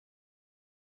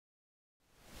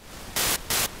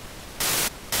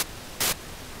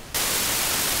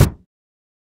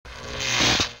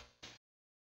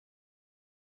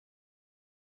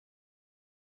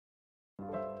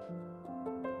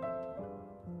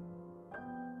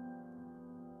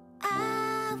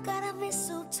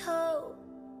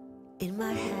in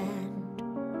my hand,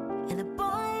 and the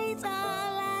boys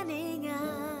are lining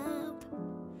up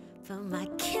for my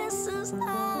kisses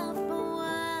all for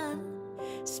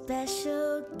one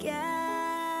special guy.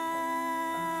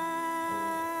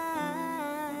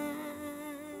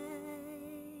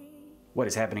 What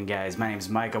is happening, guys? My name is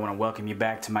Mike. I want to welcome you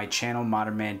back to my channel,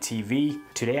 Modern Man TV.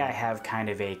 Today I have kind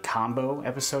of a combo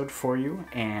episode for you,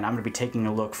 and I'm going to be taking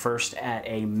a look first at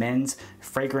a men's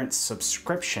fragrance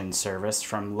subscription service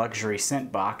from Luxury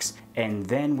Scent Box, and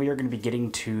then we are going to be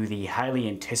getting to the highly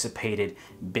anticipated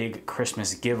big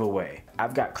Christmas giveaway.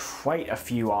 I've got quite a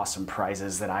few awesome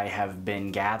prizes that I have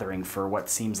been gathering for what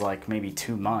seems like maybe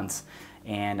 2 months,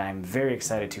 and I'm very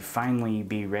excited to finally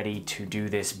be ready to do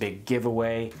this big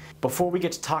giveaway. Before we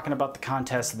get to talking about the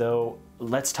contest though,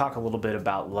 let's talk a little bit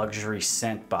about Luxury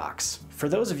Scent Box. For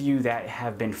those of you that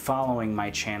have been following my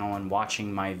channel and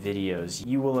watching my videos,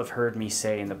 you will have heard me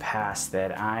say in the past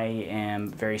that I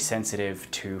am very sensitive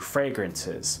to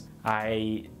fragrances.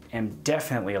 I am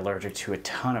definitely allergic to a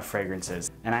ton of fragrances,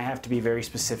 and I have to be very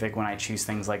specific when I choose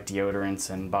things like deodorants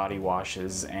and body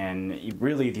washes, and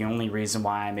really the only reason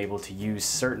why I'm able to use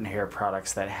certain hair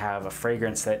products that have a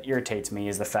fragrance that irritates me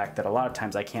is the fact that a lot of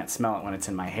times I can't smell it when it's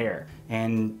in my hair.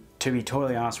 And to be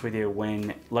totally honest with you,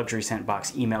 when Luxury Scent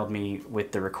Box emailed me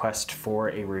with the request for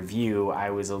a review,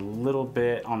 I was a little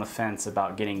bit on the fence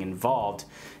about getting involved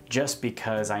just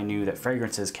because I knew that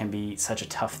fragrances can be such a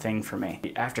tough thing for me.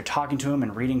 After talking to them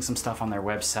and reading some stuff on their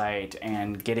website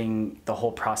and getting the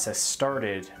whole process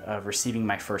started of receiving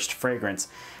my first fragrance,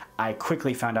 I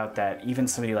quickly found out that even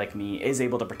somebody like me is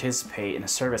able to participate in a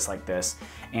service like this,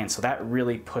 and so that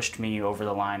really pushed me over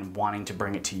the line wanting to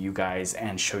bring it to you guys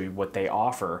and show you what they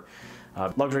offer.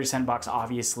 Luxury Scent Box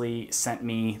obviously sent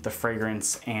me the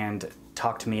fragrance and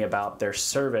talked to me about their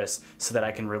service so that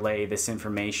I can relay this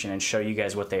information and show you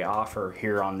guys what they offer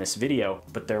here on this video.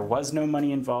 But there was no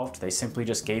money involved. They simply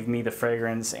just gave me the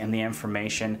fragrance and the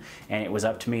information, and it was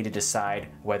up to me to decide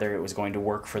whether it was going to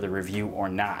work for the review or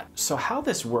not. So how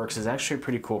this works is actually a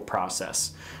pretty cool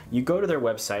process. You go to their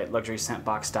website,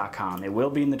 luxuryscentbox.com. It will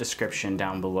be in the description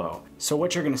down below. So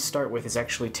what you're going to start with is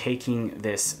actually taking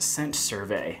this scent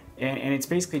survey, and it's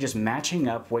basically just matching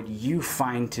up what you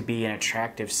find to be an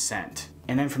attractive scent.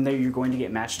 And then from there you're going to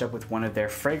get matched up with one of their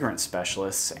fragrance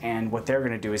specialists, and what they're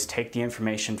going to do is take the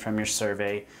information from your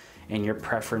survey and your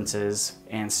preferences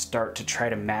and start to try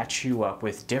to match you up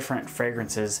with different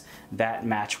fragrances that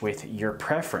match with your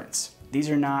preference. These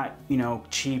are not,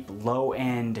 cheap,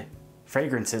 low-end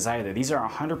fragrances either. These are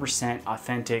 100%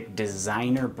 authentic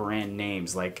designer brand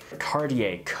names like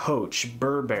Cartier, Coach,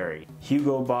 Burberry,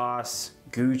 Hugo Boss,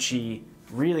 Gucci,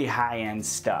 really high-end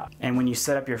stuff. And when you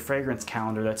set up your fragrance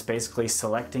calendar, that's basically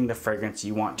selecting the fragrance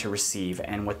you want to receive,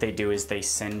 and what they do is they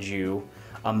send you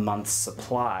a month's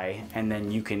supply, and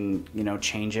then you can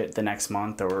change it the next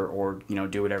month or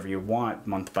do whatever you want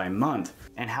month by month.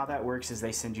 And how that works is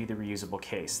they send you the reusable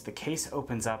case. The case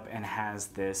opens up and has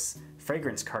this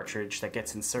fragrance cartridge that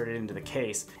gets inserted into the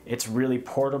case. It's really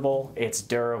portable, it's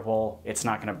durable, it's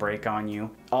not going to break on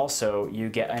you. Also, you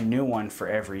get a new one for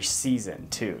every season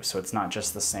too, so it's not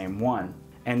just the same one.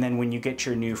 And then when you get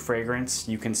your new fragrance,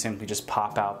 you can simply just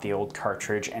pop out the old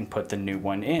cartridge and put the new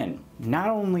one in. Not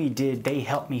only did they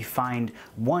help me find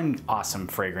one awesome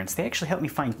fragrance, they actually helped me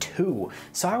find two.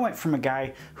 So I went from a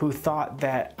guy who thought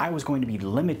that I was going to be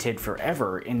limited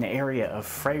forever in the area of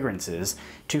fragrances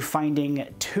to finding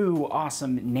two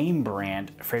awesome name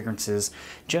brand fragrances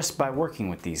just by working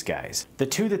with these guys. The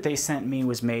two that they sent me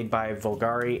was made by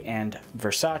Bulgari and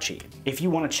Versace. If you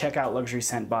want to check out Luxury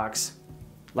Scent Box,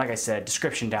 like I said,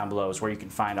 description down below is where you can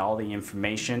find all the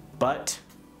information. But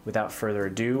without further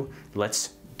ado,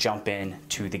 let's jump in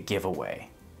to the giveaway.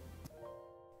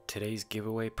 Today's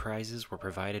giveaway prizes were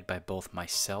provided by both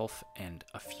myself and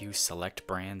a few select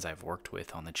brands I've worked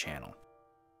with on the channel.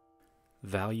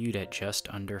 Valued at just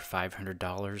under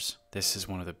 $500, this is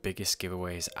one of the biggest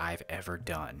giveaways I've ever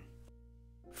done.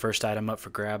 First item up for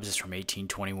grabs is from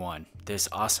 1821. This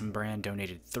awesome brand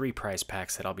donated 3 prize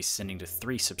packs that I'll be sending to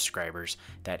 3 subscribers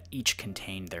that each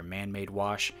contain their man-made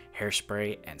wash,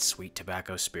 hairspray, and sweet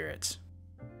tobacco spirits.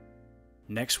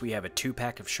 Next, we have a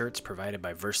 2-pack of shirts provided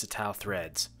by Versatile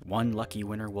Threads. One lucky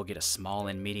winner will get a small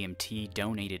and medium tee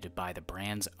donated by the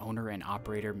brand's owner and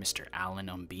operator, Mr. Alan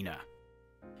Umbina.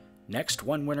 Next,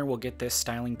 one winner will get this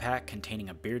styling pack containing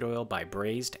a beard oil by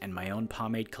Brazed and my own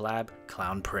pomade collab,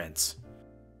 Clown Prince.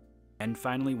 And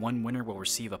finally, one winner will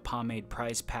receive a pomade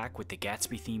prize pack with the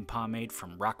Gatsby themed pomade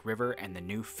from Rockriver and the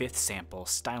new 5th sample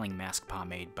styling mask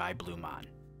pomade by Blumaan.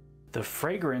 The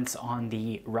fragrance on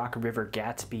the Rockriver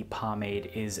Gatsby pomade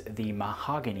is the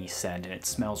mahogany scent, and it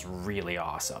smells really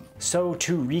awesome. So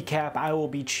to recap, I will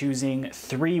be choosing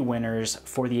 3 winners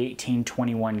for the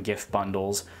 1821 gift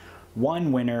bundles,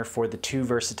 1 winner for the 2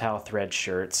 versatile thread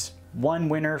shirts, 1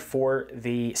 winner for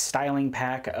the styling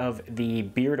pack of the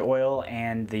beard oil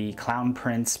and the Clown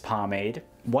Prince pomade,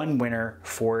 1 winner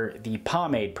for the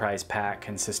pomade prize pack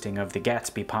consisting of the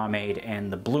Gatsby pomade and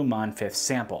the Blumaan 5th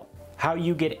sample. How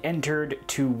you get entered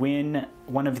to win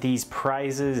one of these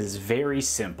prizes is very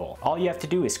simple. All you have to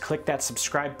do is click that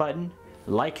subscribe button,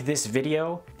 like this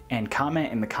video, and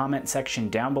comment in the comment section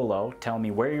down below. Tell me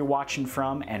where you're watching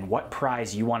from and what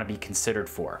prize you want to be considered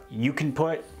for. You can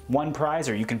put 1 prize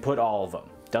or you can put all of them.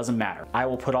 Doesn't matter. I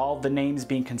will put all of the names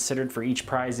being considered for each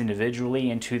prize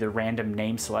individually into the random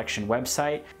name selection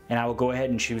website, and I will go ahead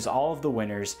and choose all of the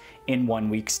winners in 1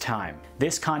 week's time.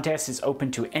 This contest is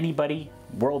open to anybody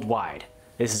worldwide.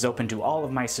 This is open to all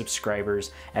of my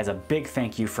subscribers as a big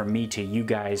thank you from me to you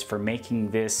guys for making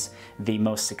this the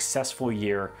most successful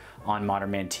year on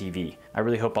Modern Man TV. I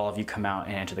really hope all of you come out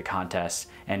and enter the contest,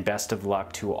 and best of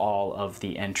luck to all of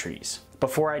the entries.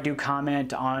 Before I do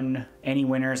comment on any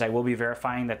winners, I will be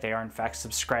verifying that they are in fact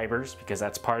subscribers, because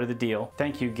that's part of the deal.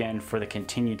 Thank you again for the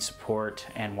continued support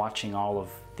and watching all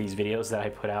of these videos that I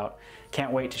put out.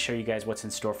 Can't wait to show you guys what's in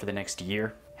store for the next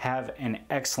year. Have an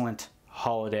excellent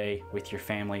holiday with your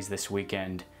families this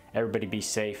weekend. Everybody be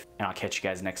safe, and I'll catch you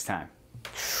guys next time.